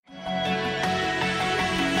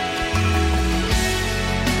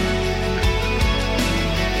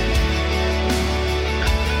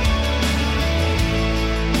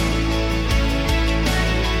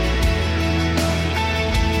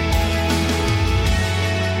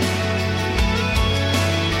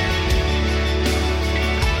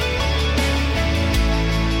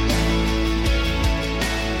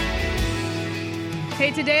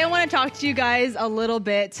Okay, today I want to talk to you guys a little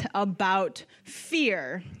bit about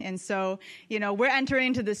fear. And so, we're entering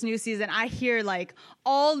into this new season. I hear like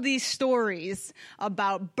all these stories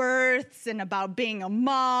about births and about being a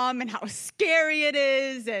mom and how scary it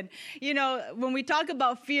is. And, when we talk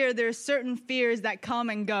about fear, there's certain fears that come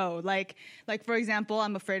and go. Like for example,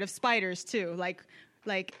 I'm afraid of spiders too. Like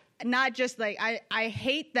not just like, I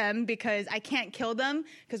hate them because I can't kill them,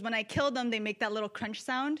 because when I kill them, they make that little crunch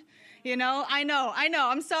sound. I know,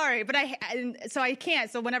 I'm sorry, but so I can't.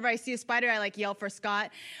 So whenever I see a spider, I like yell for Scott,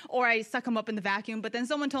 or I suck them up in the vacuum. But then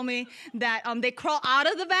someone told me that they crawl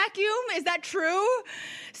out of the vacuum. Is that true?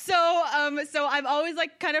 So I've always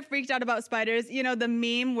like kind of freaked out about spiders. The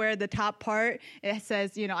meme where the top part, it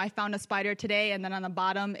says, I found a spider today. And then on the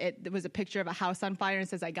bottom, it was a picture of a house on fire and it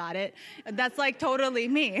says, I got it. That's like totally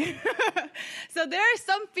me. So there are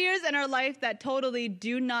some fears in our life that totally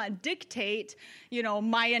do not dictate,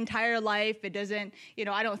 my entire life. It doesn't,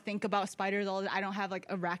 I don't think about spiders all the time. I don't have like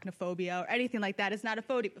arachnophobia or anything like that. It's not a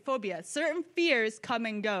phobia. Certain fears come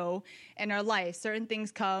and go in our life. Certain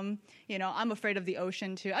things come, I'm afraid of the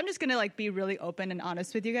ocean too. I'm just going to like be really open and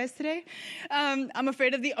honest with you guys today. I'm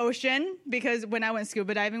afraid of the ocean because when I went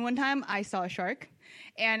scuba diving one time, I saw a shark.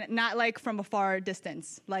 And not like from a far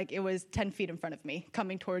distance, like it was 10 feet in front of me,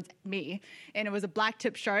 coming towards me. And it was a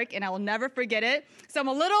black-tip shark, and I will never forget it. So I'm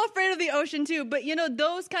a little afraid of the ocean too. But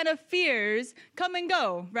those kind of fears come and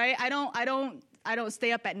go, right? I don't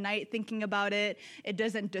stay up at night thinking about it. It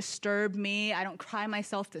doesn't disturb me. I don't cry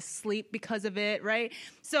myself to sleep because of it, right?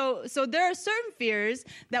 So there are certain fears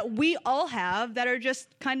that we all have that are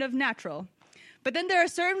just kind of natural. But then there are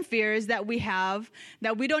certain fears that we have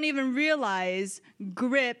that we don't even realize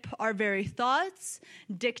grip our very thoughts,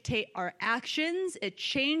 dictate our actions. It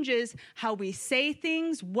changes how we say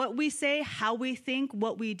things, what we say, how we think,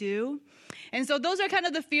 what we do. And so those are kind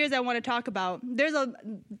of the fears I want to talk about. There's a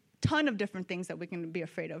ton of different things that we can be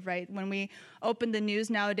afraid of, right? When we open the news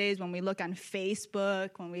nowadays, when we look on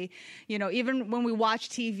Facebook, when we, even when we watch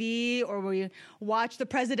TV or we watch the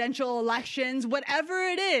presidential elections, whatever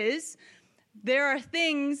it is, there are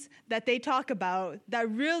things that they talk about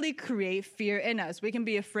that really create fear in us. We can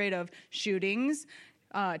be afraid of shootings,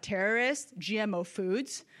 terrorists, GMO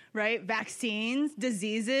foods, right? Vaccines,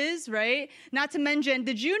 diseases, right? Not to mention,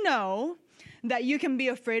 did you know that you can be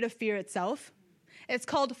afraid of fear itself? It's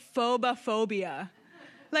called phobophobia.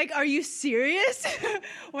 Like, are you serious?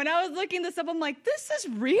 When I was looking this up, I'm like, this is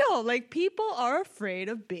real. Like, people are afraid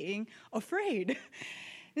of being afraid.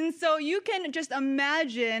 And so you can just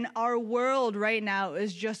imagine our world right now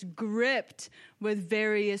is just gripped with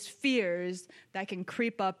various fears that can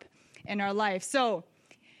creep up in our life. So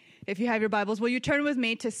if you have your Bibles, will you turn with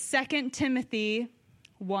me to 2 Timothy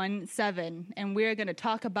 1:7? And we're going to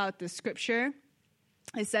talk about the scripture.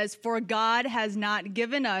 It says, "For God has not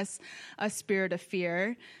given us a spirit of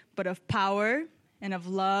fear, but of power and of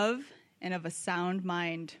love and of a sound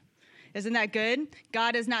mind." Isn't that good?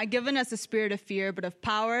 God has not given us a spirit of fear, but of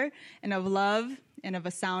power and of love and of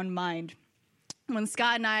a sound mind. When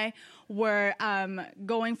Scott and I were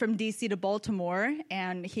going from D.C. to Baltimore,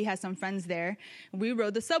 and he has some friends there, we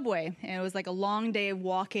rode the subway. And it was like a long day of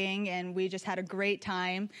walking, and we just had a great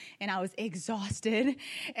time, and I was exhausted.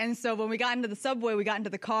 And so when we got into the subway, we got into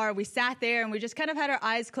the car, we sat there, and we just kind of had our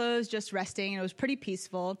eyes closed, just resting, and it was pretty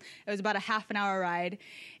peaceful. It was about a half an hour ride.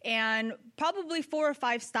 And probably 4 or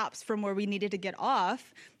 5 stops from where we needed to get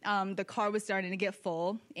off, the car was starting to get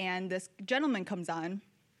full, and this gentleman comes on.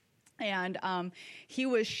 And he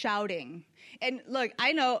was shouting. And look,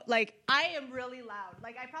 I know, like, I am really loud.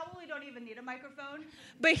 Like, I probably don't even need a microphone.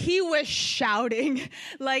 But he was shouting,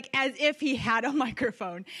 like, as if he had a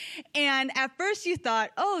microphone. And at first you thought,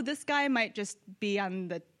 oh, this guy might just be on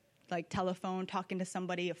the, like, telephone talking to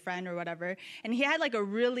somebody, a friend or whatever. And he had, like, a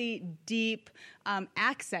really deep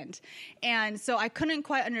accent. And so I couldn't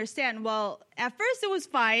quite understand. Well, at first it was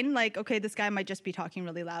fine. Like, okay, this guy might just be talking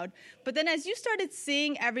really loud. But then as you started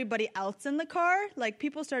seeing everybody else in the car, like,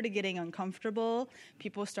 people started getting uncomfortable.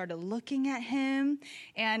 People started looking at him.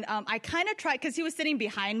 And I kind of tried, because he was sitting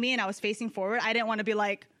behind me and I was facing forward. I didn't want to be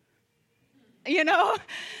like,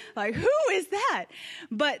 like, who is that?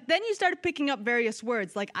 But then you started picking up various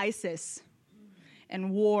words like ISIS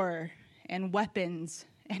and war and weapons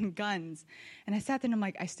and guns. And I sat there and I'm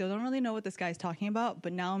like, I still don't really know what this guy's talking about,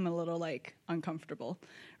 but now I'm a little like uncomfortable,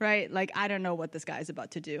 right? Like, I don't know what this guy's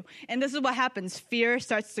about to do. And this is what happens. Fear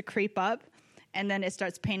starts to creep up, and then it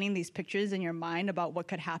starts painting these pictures in your mind about what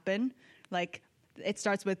could happen. Like, it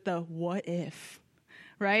starts with the what if,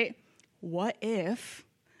 right? What if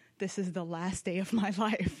this is the last day of my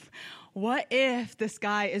life? What if this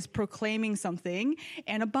guy is proclaiming something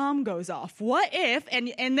and a bomb goes off? What if,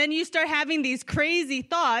 and then you start having these crazy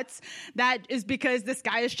thoughts that is because this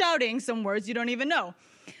guy is shouting some words you don't even know.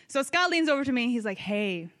 So Scott leans over to me and he's like,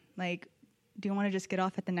 hey, like, do you want to just get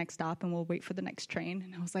off at the next stop and we'll wait for the next train?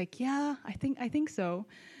 And I was like, yeah, I think so.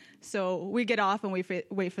 So we get off and we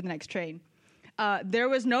wait for the next train. There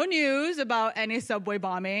was no news about any subway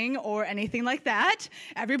bombing or anything like that.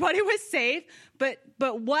 Everybody was safe. But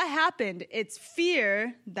what happened? It's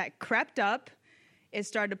fear that crept up. It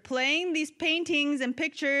started playing these paintings and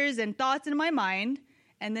pictures and thoughts in my mind,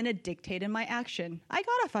 and then it dictated my action. I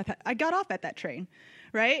got off at that train,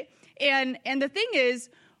 right? And the thing is,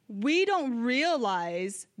 we don't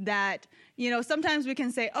realize that, sometimes we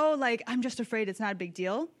can say, oh, like, I'm just afraid, it's not a big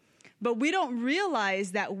deal. But we don't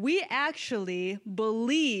realize that we actually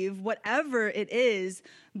believe whatever it is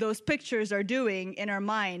those pictures are doing in our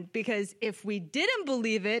mind. Because if we didn't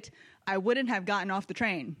believe it, I wouldn't have gotten off the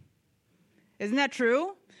train. Isn't that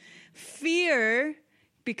true? Fear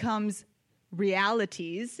becomes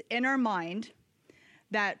realities in our mind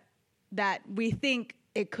that we think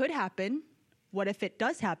it could happen. What if it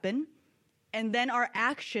does happen? And then our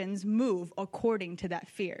actions move according to that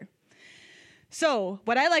fear. So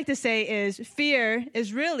what I like to say is fear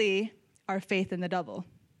is really our faith in the devil.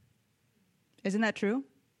 Isn't that true?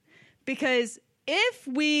 Because if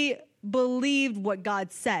we believed what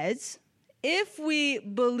God says, if we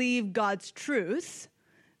believe God's truth,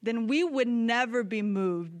 then we would never be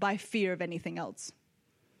moved by fear of anything else.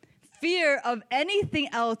 Fear of anything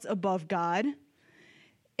else above God.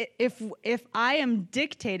 If I am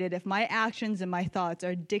dictated, if my actions and my thoughts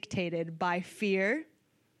are dictated by fear,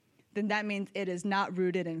 then that means it is not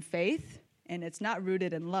rooted in faith and it's not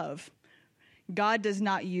rooted in love. God does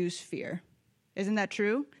not use fear. Isn't that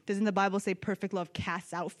true? Doesn't the Bible say perfect love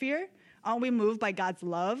casts out fear? Aren't we moved by God's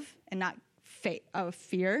love and not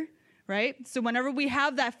fear, right? So whenever we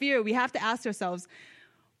have that fear, we have to ask ourselves,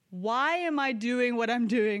 why am I doing what I'm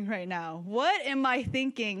doing right now? What am I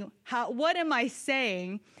thinking? What am I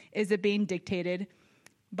saying? Is it being dictated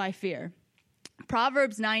by fear?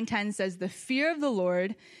 Proverbs 9:10 says, the fear of the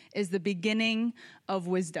Lord is the beginning of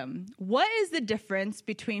wisdom. What is the difference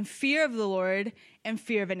between fear of the Lord and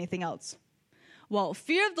fear of anything else? Well,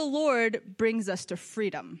 fear of the Lord brings us to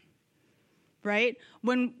freedom, right?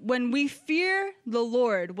 When we fear the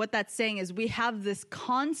Lord, what that's saying is we have this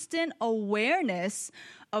constant awareness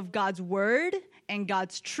of God's word and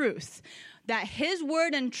God's truth. That his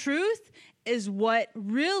word and truth is what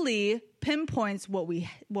really pinpoints what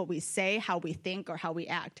we say, how we think, or how we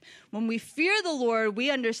act. When we fear the Lord, we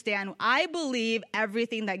understand, I believe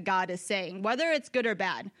everything that God is saying, whether it's good or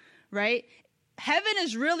bad, right? Heaven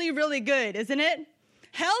is really, really good, isn't it?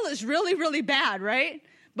 Hell is really, really bad, right?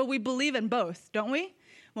 But we believe in both, don't we?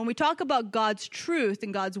 When we talk about God's truth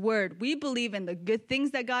and God's word, we believe in the good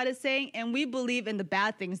things that God is saying, and we believe in the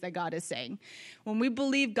bad things that God is saying. When we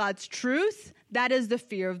believe God's truth, that is the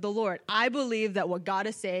fear of the Lord. I believe that what God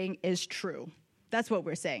is saying is true. That's what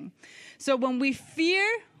we're saying. So when we fear,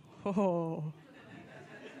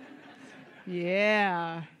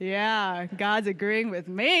 yeah, God's agreeing with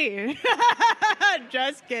me.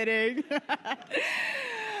 Just kidding.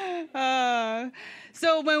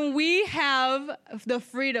 So when we have the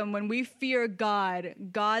freedom, when we fear God,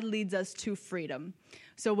 God leads us to freedom.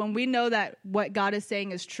 So when we know that what God is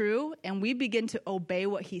saying is true and we begin to obey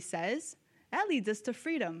what he says, that leads us to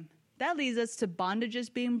freedom. That leads us to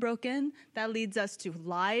bondages being broken. That leads us to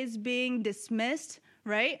lies being dismissed,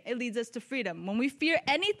 right? It leads us to freedom. When we fear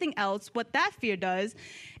anything else, what that fear does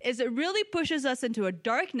is it really pushes us into a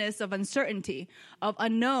darkness of uncertainty, of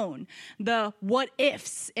unknown, the what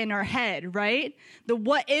ifs in our head, right? The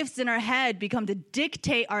what ifs in our head become to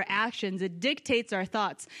dictate our actions. It dictates our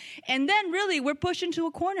thoughts. And then really we're pushed into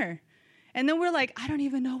a corner. And then we're like, I don't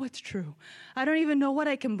even know what's true. I don't even know what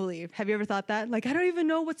I can believe. Have you ever thought that? Like, I don't even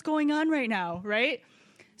know what's going on right now, right?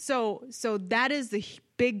 So that is the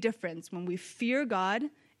big difference. When we fear God,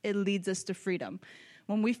 it leads us to freedom.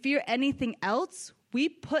 When we fear anything else, we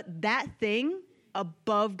put that thing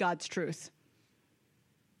above God's truth.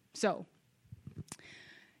 So,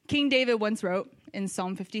 King David once wrote in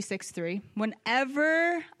Psalm 56:3,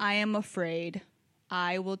 whenever I am afraid,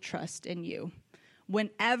 I will trust in you.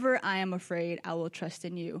 Whenever I am afraid, I will trust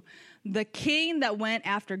in you. The king that went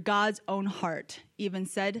after God's own heart even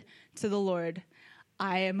said to the Lord,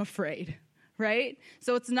 I am afraid, right?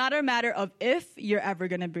 So it's not a matter of if you're ever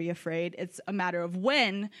going to be afraid. It's a matter of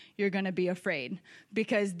when you're going to be afraid,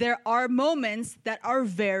 because there are moments that are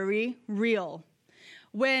very real.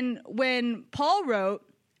 When Paul wrote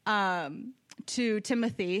to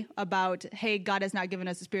Timothy about, hey, God has not given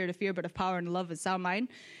us a spirit of fear, but of power and love and sound mind.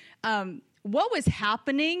 What was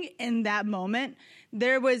happening in that moment?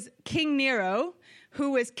 There was King Nero,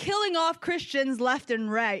 who was killing off Christians left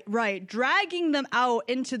and right, dragging them out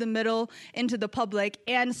into the middle, into the public,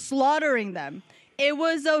 and slaughtering them. It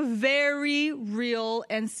was a very real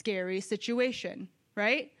and scary situation,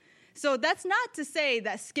 right? So that's not to say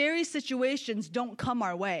that scary situations don't come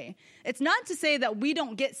our way. It's not to say that we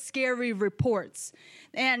don't get scary reports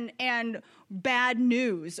and bad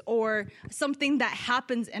news or something that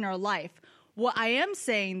happens in our life. What I am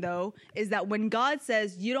saying, though, is that when God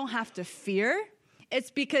says you don't have to fear,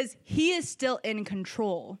 it's because he is still in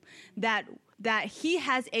control, that he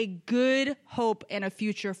has a good hope and a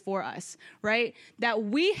future for us, right? That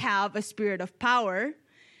we have a spirit of power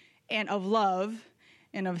and of love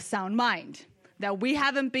and of sound mind, that we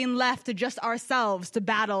haven't been left to just ourselves to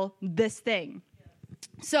battle this thing.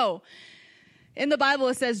 So in the Bible,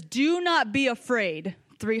 it says, do not be afraid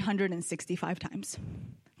 365 times.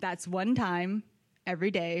 That's one time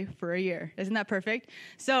every day for a year. Isn't that perfect?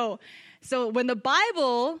 So when the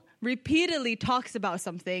Bible repeatedly talks about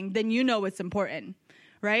something, then you know it's important,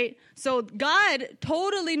 right? So God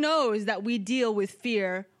totally knows that we deal with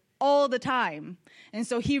fear all the time. And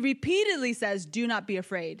so he repeatedly says, do not be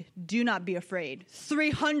afraid. Do not be afraid.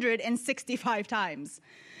 365 times.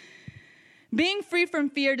 Being free from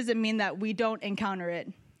fear doesn't mean that we don't encounter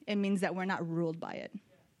it. It means that we're not ruled by it,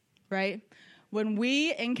 right? When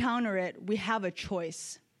we encounter it, we have a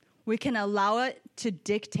choice. We can allow it to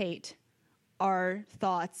dictate our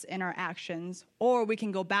thoughts and our actions, or we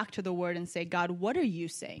can go back to the word and say, God, what are you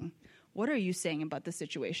saying? What are you saying about the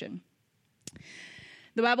situation?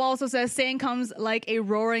 The Bible also says Satan comes like a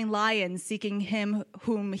roaring lion seeking him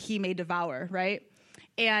whom he may devour, right?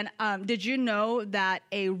 And did you know that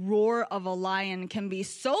a roar of a lion can be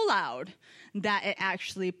so loud that it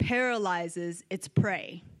actually paralyzes its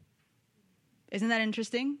prey? Isn't that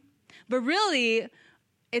interesting? But really,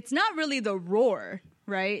 it's not really the roar,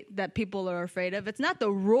 right, that people are afraid of. It's not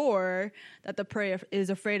the roar that the prey is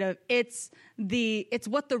afraid of. It's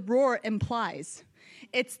what the roar implies.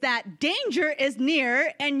 It's that danger is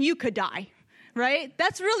near and you could die, right?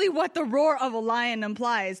 That's really what the roar of a lion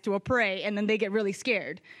implies to a prey, and then they get really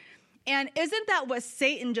scared. And isn't that what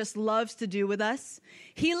Satan just loves to do with us?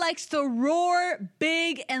 He likes to roar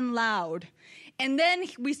big and loud. And then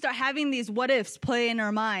we start having these what ifs play in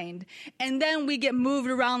our mind. And then we get moved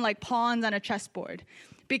around like pawns on a chessboard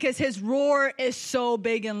because his roar is so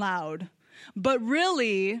big and loud. But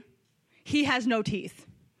really, he has no teeth.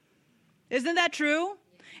 Isn't that true?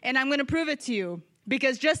 And I'm going to prove it to you.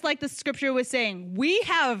 Because just like the scripture was saying, we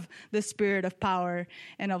have the spirit of power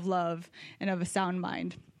and of love and of a sound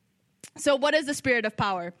mind. So what is the spirit of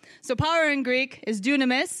power? So power in Greek is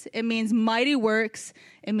dunamis. It means mighty works.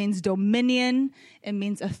 It means dominion. It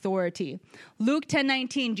means authority. Luke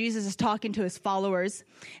 10:19, Jesus is talking to his followers,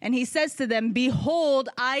 and he says to them, behold,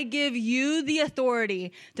 I give you the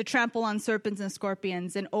authority to trample on serpents and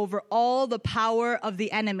scorpions and over all the power of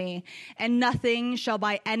the enemy, and nothing shall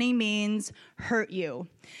by any means hurt you.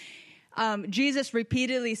 Jesus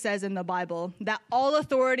repeatedly says in the Bible that all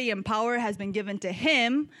authority and power has been given to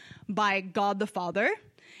him by God the Father.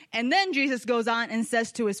 And then Jesus goes on and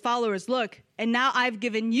says to his followers, look, and now I've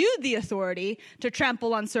given you the authority to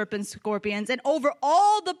trample on serpents, scorpions, and over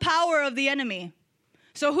all the power of the enemy.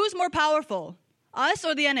 So who's more powerful, us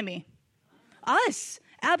or the enemy? Us.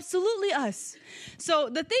 Absolutely us. So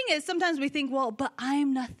the thing is, sometimes we think, well, but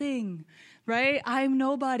I'm nothing, right? I'm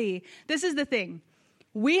nobody. This is the thing.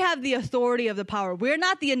 We have the authority of the power. We're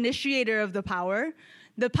not the initiator of the power.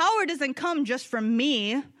 The power doesn't come just from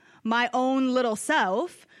me, my own little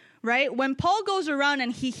self, right? When Paul goes around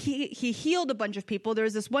and he healed a bunch of people, there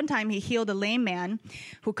was this one time he healed a lame man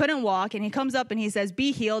who couldn't walk, and he comes up and he says,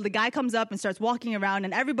 be healed. The guy comes up and starts walking around,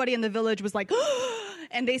 and everybody in the village was like,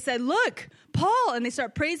 and they said, look, Paul, and they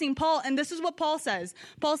start praising Paul, and this is what Paul says.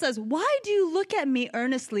 Paul says, why do you look at me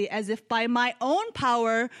earnestly as if by my own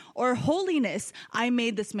power or holiness I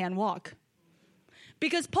made this man walk?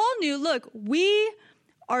 Because Paul knew, look, we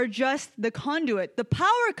are just the conduit. The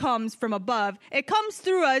power comes from above. It comes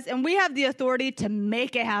through us, and we have the authority to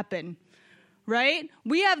make it happen, right?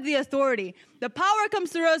 We have the authority. The power comes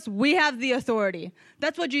through us. We have the authority.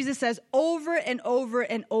 That's what Jesus says over and over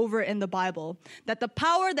and over in the Bible, that the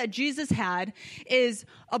power that Jesus had is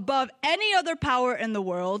above any other power in the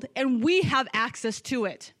world, and we have access to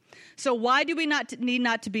it. So why do we need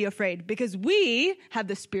not to be afraid? Because we have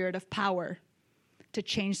the spirit of power to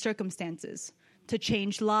change circumstances, to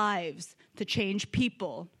change lives, to change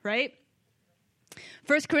people, right?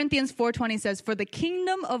 1 Corinthians 4:20 says, "For the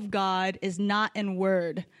kingdom of God is not in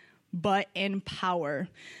word, but in power."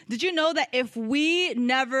 Did you know that if we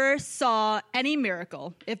never saw any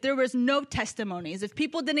miracle, if there was no testimonies, if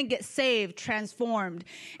people didn't get saved, transformed,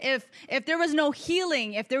 if there was no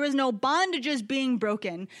healing, if there was no bondages being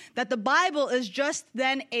broken, that the Bible is just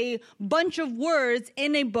then a bunch of words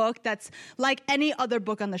in a book that's like any other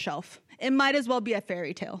book on the shelf? It might as well be a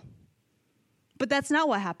fairy tale. But that's not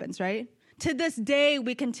what happens, right? To this day,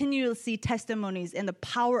 we continue to see testimonies in the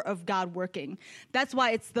power of God working. That's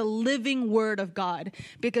why it's the living word of God,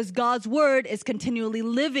 because God's word is continually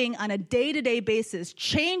living on a day-to-day basis,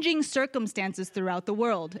 changing circumstances throughout the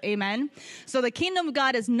world. Amen? So the kingdom of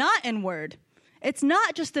God is not in word. It's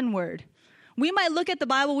not just in word. We might look at the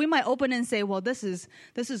Bible, we might open it and say, well, this is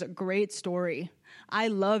a great story. I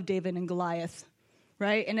love David and Goliath,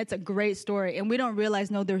 right? And it's a great story. And we don't realize,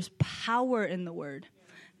 no, there's power in the word.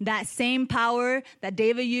 That same power that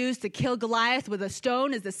David used to kill Goliath with a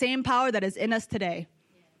stone is the same power that is in us today.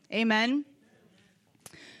 Amen.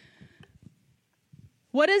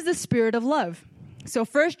 What is the spirit of love? So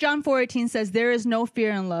 1 John 4:18 says, "There is no fear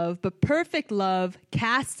in love, but perfect love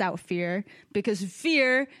casts out fear, because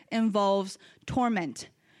fear involves torment."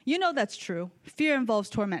 You know that's true. Fear involves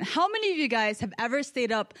torment. How many of you guys have ever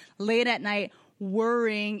stayed up late at night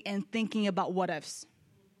worrying and thinking about what ifs?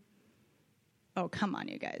 Oh, come on,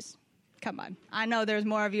 you guys. Come on. I know there's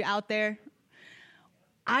more of you out there.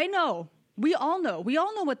 I know. We all know. We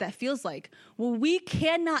all know what that feels like. Well, we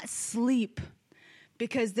cannot sleep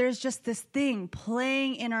because there's just this thing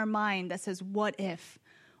playing in our mind that says, what if?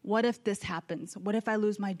 What if this happens? What if I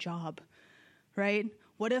lose my job? Right?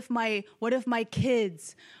 What if my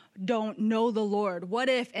kids don't know the Lord? What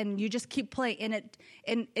if? And you just keep playing.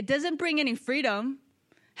 And it doesn't bring any freedom.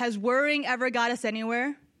 Has worrying ever got us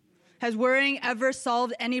anywhere? Has worrying ever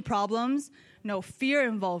solved any problems? No, fear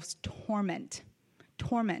involves torment.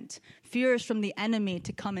 Torment. Fear is from the enemy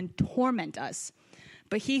to come and torment us.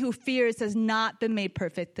 But he who fears has not been made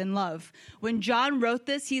perfect in love. When John wrote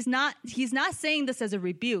this, he's not saying this as a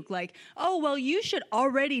rebuke, like, oh, well, you should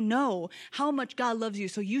already know how much God loves you,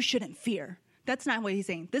 so you shouldn't fear. That's not what he's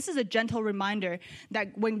saying. This is a gentle reminder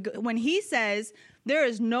that when he says there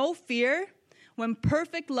is no fear, when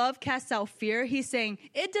perfect love casts out fear, he's saying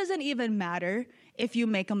it doesn't even matter if you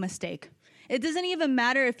make a mistake. It doesn't even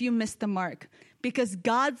matter if you miss the mark, because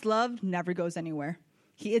God's love never goes anywhere.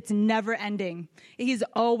 It's never ending. He's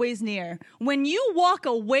always near. When you walk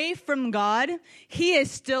away from God, he is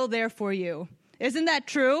still there for you. Isn't that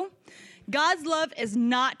true? God's love is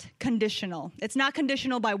not conditional. It's not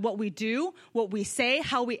conditional by what we do, what we say,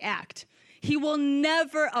 how we act. He will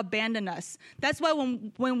never abandon us. That's why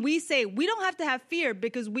when we say we don't have to have fear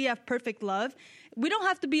because we have perfect love, we don't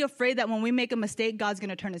have to be afraid that when we make a mistake, God's going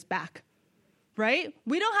to turn his back, right?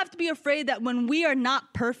 We don't have to be afraid that when we are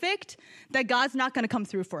not perfect, that God's not going to come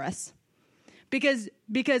through for us. Because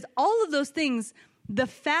all of those things, the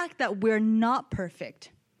fact that we're not perfect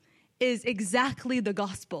is exactly the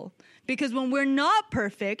gospel. Because when we're not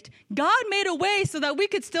perfect, God made a way so that we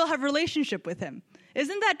could still have a relationship with him.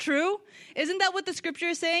 Isn't that true? Isn't that what the scripture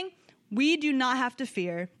is saying? We do not have to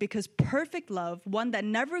fear because perfect love, one that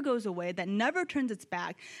never goes away, that never turns its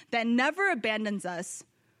back, that never abandons us,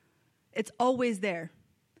 it's always there.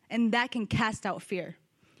 And that can cast out fear.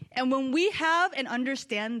 And when we have and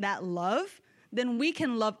understand that love, then we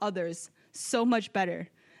can love others so much better.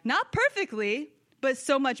 Not perfectly, but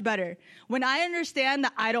so much better. When I understand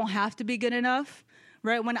that I don't have to be good enough,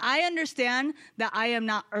 right? When I understand that I am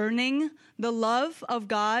not earning the love of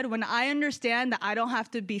God, when I understand that I don't have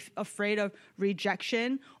to be afraid of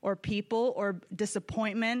rejection or people or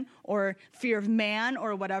disappointment or fear of man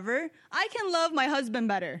or whatever, I can love my husband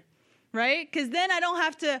better, right? Because then I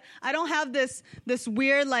don't have this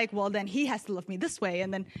weird like, well, then he has to love me this way.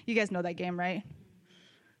 And then you guys know that game, right?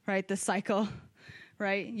 Right? The cycle,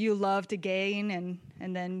 right? You love to gain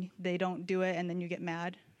and then they don't do it and then you get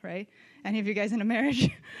mad, right? Any of you guys in a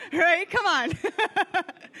marriage? Right? Come on.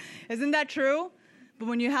 Isn't that true? But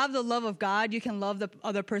when you have the love of God, you can love the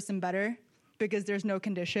other person better because there's no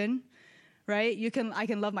condition, right? I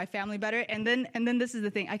can love my family better. And then this is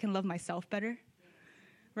the thing, I can love myself better,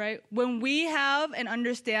 right? When we have and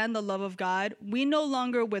understand the love of God, we no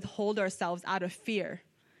longer withhold ourselves out of fear,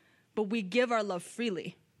 but we give our love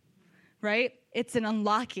freely, right? It's an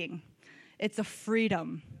unlocking. It's a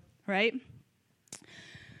freedom, right?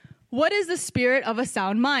 What is the spirit of a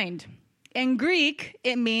sound mind? In Greek,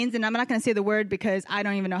 it means, and I'm not going to say the word because I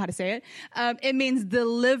don't even know how to say it. It means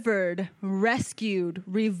delivered, rescued,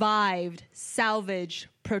 revived, salvaged,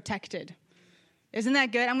 protected. Isn't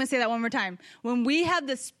that good? I'm going to say that one more time. When we have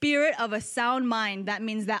the spirit of a sound mind, that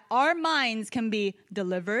means that our minds can be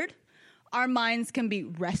delivered, our minds can be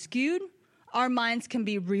rescued, our minds can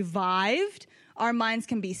be revived, our minds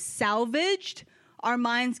can be salvaged, our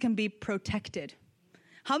minds can be protected.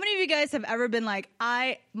 How many of you guys have ever been like,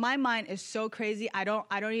 my mind is so crazy, I don't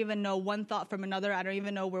even know one thought from another, I don't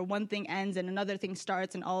even know where one thing ends and another thing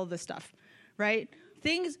starts and all of this stuff, right?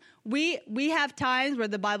 Things, we have times where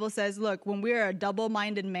the Bible says, look, when we are a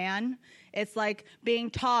double-minded man, it's like being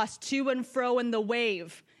tossed to and fro in the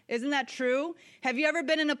wave. Isn't that true? Have you ever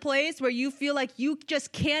been in a place where you feel like you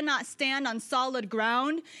just cannot stand on solid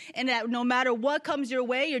ground, and that no matter what comes your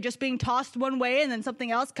way, you're just being tossed one way, and then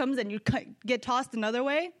something else comes and you get tossed another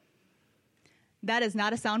way? That is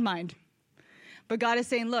not a sound mind. But God is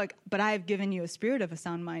saying, look, but I have given you a spirit of a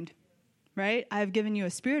sound mind. Right? I have given you a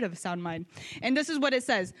spirit of a sound mind. And this is what it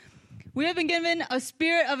says. We have been given a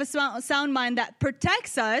spirit of a sound mind that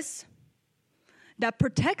protects us. That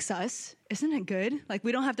protects us. Isn't it good? Like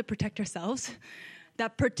we don't have to protect ourselves.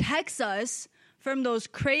 That protects us from those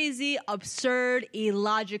crazy, absurd,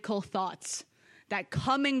 illogical thoughts that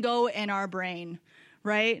come and go in our brain.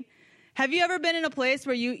 Right? Have you ever been in a place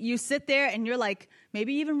where you sit there and you're like,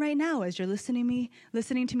 maybe even right now as you're listening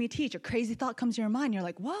to me teach, a crazy thought comes to your mind. You're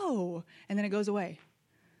like, whoa, and then it goes away,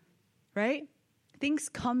 right? Things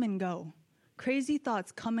come and go. Crazy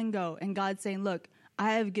thoughts come and go. And God's saying, look,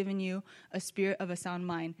 I have given you a spirit of a sound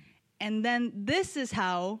mind. And then this is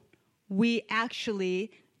how we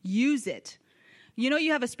actually use it. You know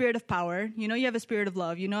you have a spirit of power. You know you have a spirit of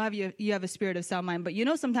love. You know you have a spirit of sound mind. But you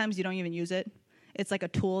know sometimes you don't even use it. It's like a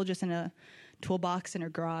tool just in a toolbox in a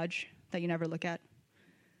garage that you never look at.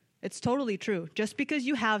 It's totally true. Just because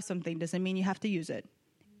you have something doesn't mean you have to use it.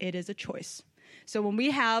 It is a choice. So when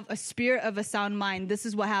we have a spirit of a sound mind, this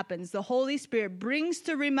is what happens. The Holy Spirit brings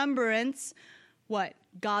to remembrance what?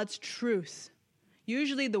 God's truth.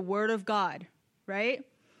 Usually the Word of God, right?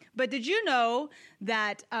 But did you know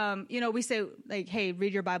that, we say, like, hey,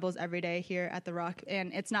 read your Bibles every day here at The Rock.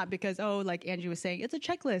 And it's not because, like Angie was saying, it's a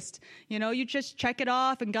checklist. You just check it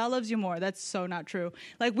off and God loves you more. That's so not true.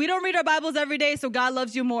 Like, we don't read our Bibles every day so God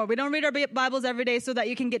loves you more. We don't read our Bibles every day so that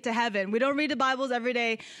you can get to heaven. We don't read the Bibles every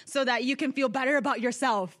day so that you can feel better about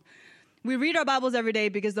yourself. We read our Bibles every day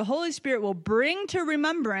because the Holy Spirit will bring to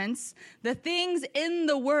remembrance the things in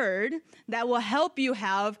the Word that will help you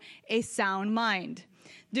have a sound mind.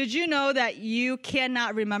 Did you know that you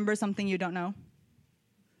cannot remember something you don't know?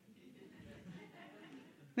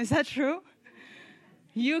 Is that true?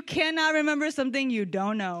 You cannot remember something you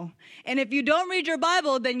don't know. And if you don't read your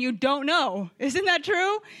Bible, then you don't know. Isn't that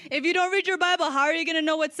true? If you don't read your Bible, how are you going to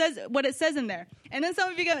know what it says in there? And then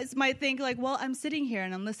some of you guys might think like, well, I'm sitting here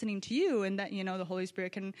and I'm listening to you and that, the Holy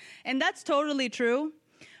Spirit can, and that's totally true.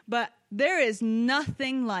 But there is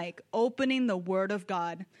nothing like opening the Word of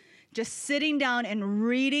God, just sitting down and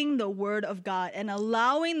reading the Word of God and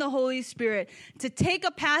allowing the Holy Spirit to take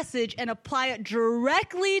a passage and apply it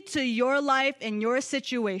directly to your life and your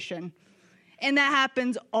situation. And that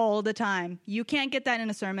happens all the time. You can't get that in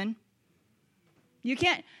a sermon. You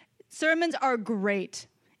can't. Sermons are great.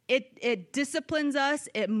 It disciplines us.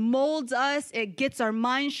 It molds us. It gets our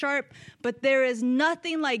mind sharp. But there is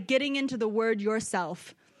nothing like getting into the Word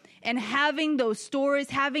yourself and having those stories,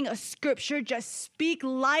 having a scripture just speak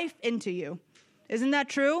life into you. Isn't that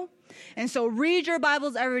true? And so read your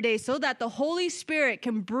Bibles every day so that the Holy Spirit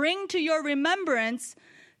can bring to your remembrance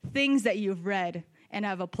things that you've read and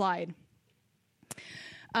have applied.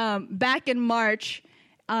 Back in March,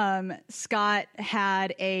 Scott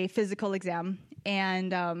had a physical exam.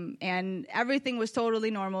 And everything was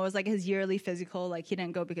totally normal. It was like his yearly physical. Like he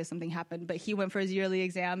didn't go because something happened, but he went for his yearly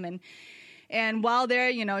exam. And while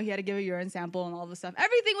there, he had to give a urine sample and all this stuff.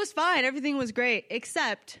 Everything was fine. Everything was great,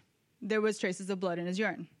 except there was traces of blood in his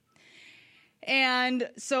urine. And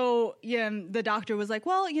so the doctor was like,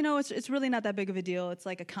 well, it's really not that big of a deal. It's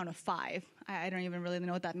like a count of 5. I don't even really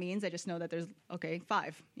know what that means. I just know that there's,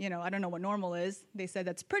 5. I don't know what normal is. They said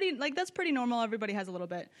that's pretty normal. Everybody has a little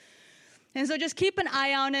bit. And so just keep an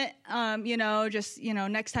eye on it.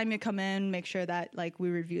 Next time you come in, make sure that we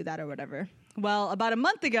review that or whatever. Well, about a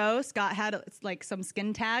month ago, Scott had some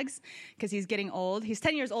skin tags because he's getting old. He's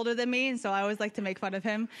 10 years older than me, and so I always like to make fun of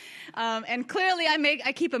him. And clearly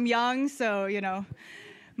I keep him young, so,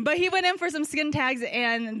 But he went in for some skin tags,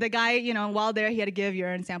 and the guy, while there, he had to give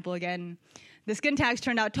urine sample again. The skin tags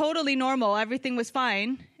turned out totally normal. Everything was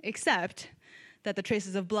fine, except that the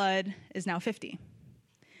traces of blood is now 50.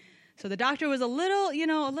 So the doctor was a little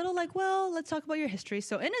like, well, let's talk about your history.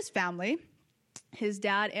 So in his family, His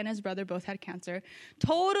dad and his brother both had cancer.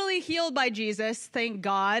 Totally healed by Jesus, thank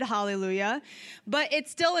God, hallelujah. But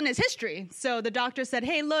it's still in his history. So the doctor said,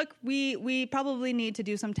 hey, look, we probably need to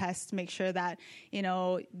do some tests to make sure that, we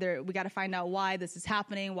got to find out why this is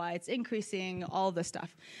happening, why it's increasing, all this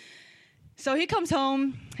stuff. So he comes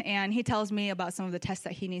home and he tells me about some of the tests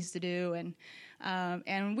that he needs to do.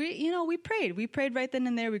 And we prayed. We prayed right then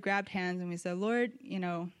and there. We grabbed hands and we said, Lord,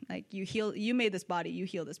 you made this body, you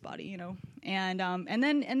heal this body, And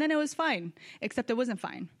then it was fine, except it wasn't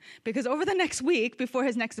fine. Because over the next week, before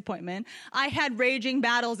his next appointment, I had raging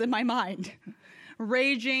battles in my mind.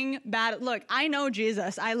 Raging battle. Look, I know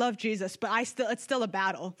Jesus. I love Jesus, but it's still a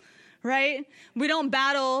battle. Right? We don't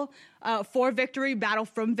battle for victory, battle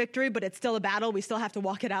from victory, but it's still a battle. We still have to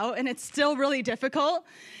walk it out, and it's still really difficult.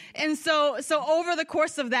 And so over the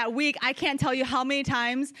course of that week, I can't tell you how many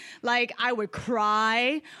times, I would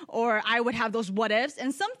cry, or I would have those what ifs,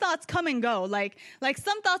 and some thoughts come and go. Like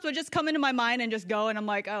some thoughts would just come into my mind and just go, and I'm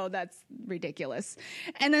like, oh, that's ridiculous.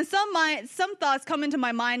 And then some thoughts come into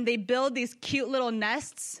my mind. They build these cute little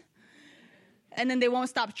nests, and then they won't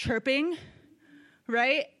stop chirping.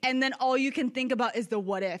 Right? And then all you can think about is the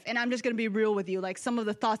what if. And I'm just going to be real with you. Some of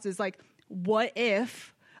the thoughts is what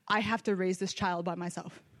if I have to raise this child by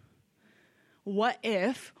myself? What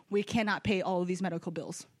if we cannot pay all of these medical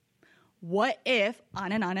bills? What if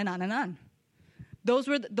on and on and on and on? Those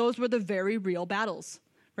were the very real battles,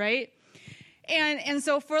 right? And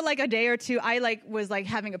so for a day or two, I was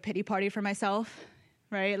having a pity party for myself.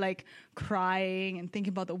 Right? Crying and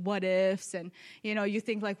thinking about the what ifs, and, you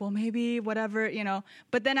think well, maybe whatever,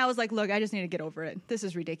 but then I was like, look, I just need to get over it. This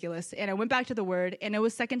is ridiculous. And I went back to the word, and it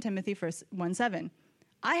was 2 Timothy 1:7.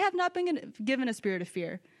 I have not been given a spirit of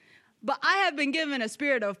fear, but I have been given a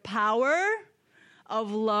spirit of power,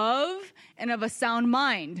 of love, and of a sound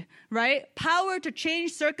mind, right? Power to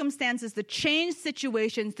change circumstances, to change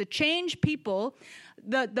situations, to change people.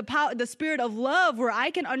 The spirit of love, where I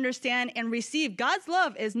can understand and receive. God's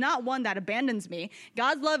love is not one that abandons me.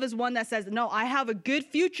 God's love is one that says, no, I have a good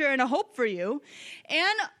future and a hope for you.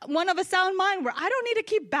 And one of a sound mind, where I don't need to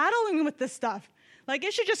keep battling with this stuff.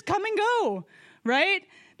 It should just come and go, right?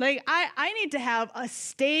 I need to have a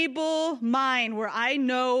stable mind where I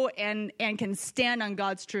know and can stand on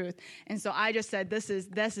God's truth. And so I just said, this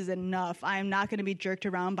is enough. I am not going to be jerked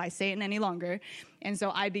around by Satan any longer. And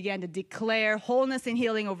so I began to declare wholeness and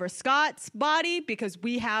healing over Scott's body, because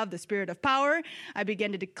we have the spirit of power. I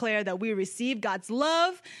began to declare that we receive God's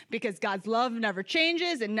love, because God's love never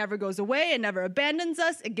changes. It never goes away. It never abandons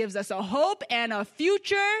us. It gives us a hope and a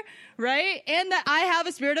future, right? And that I have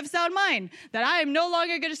a spirit of sound mind, that I am no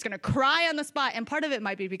longer just going to cry on the spot. And part of it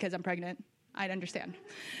might be because I'm pregnant. I'd understand.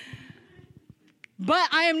 But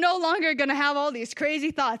I am no longer going to have all these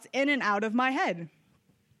crazy thoughts in and out of my head.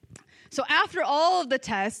 So after all of the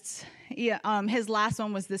tests, his last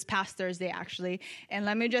one was this past Thursday, actually. And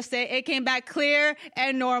let me just say, it came back clear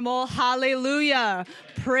and normal. Hallelujah.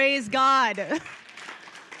 Praise God.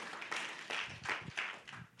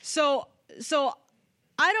 So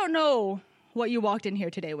I don't know what you walked in here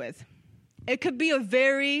today with. It could be a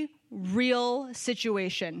very real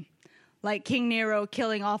situation, like King Nero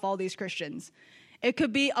killing off all these Christians. It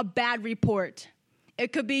could be a bad report.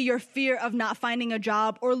 It could be your fear of not finding a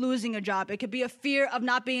job or losing a job. It could be a fear of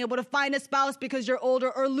not being able to find a spouse because you're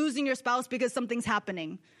older, or losing your spouse because something's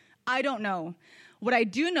happening. I don't know. What I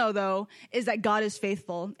do know, though, is that God is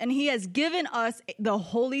faithful, and he has given us the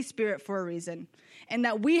Holy Spirit for a reason, and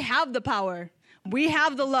that we have the power, we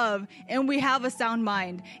have the love, and we have a sound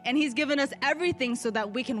mind. And he's given us everything so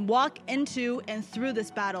that we can walk into and through this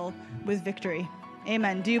battle with victory.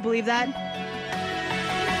 Amen. Do you believe that?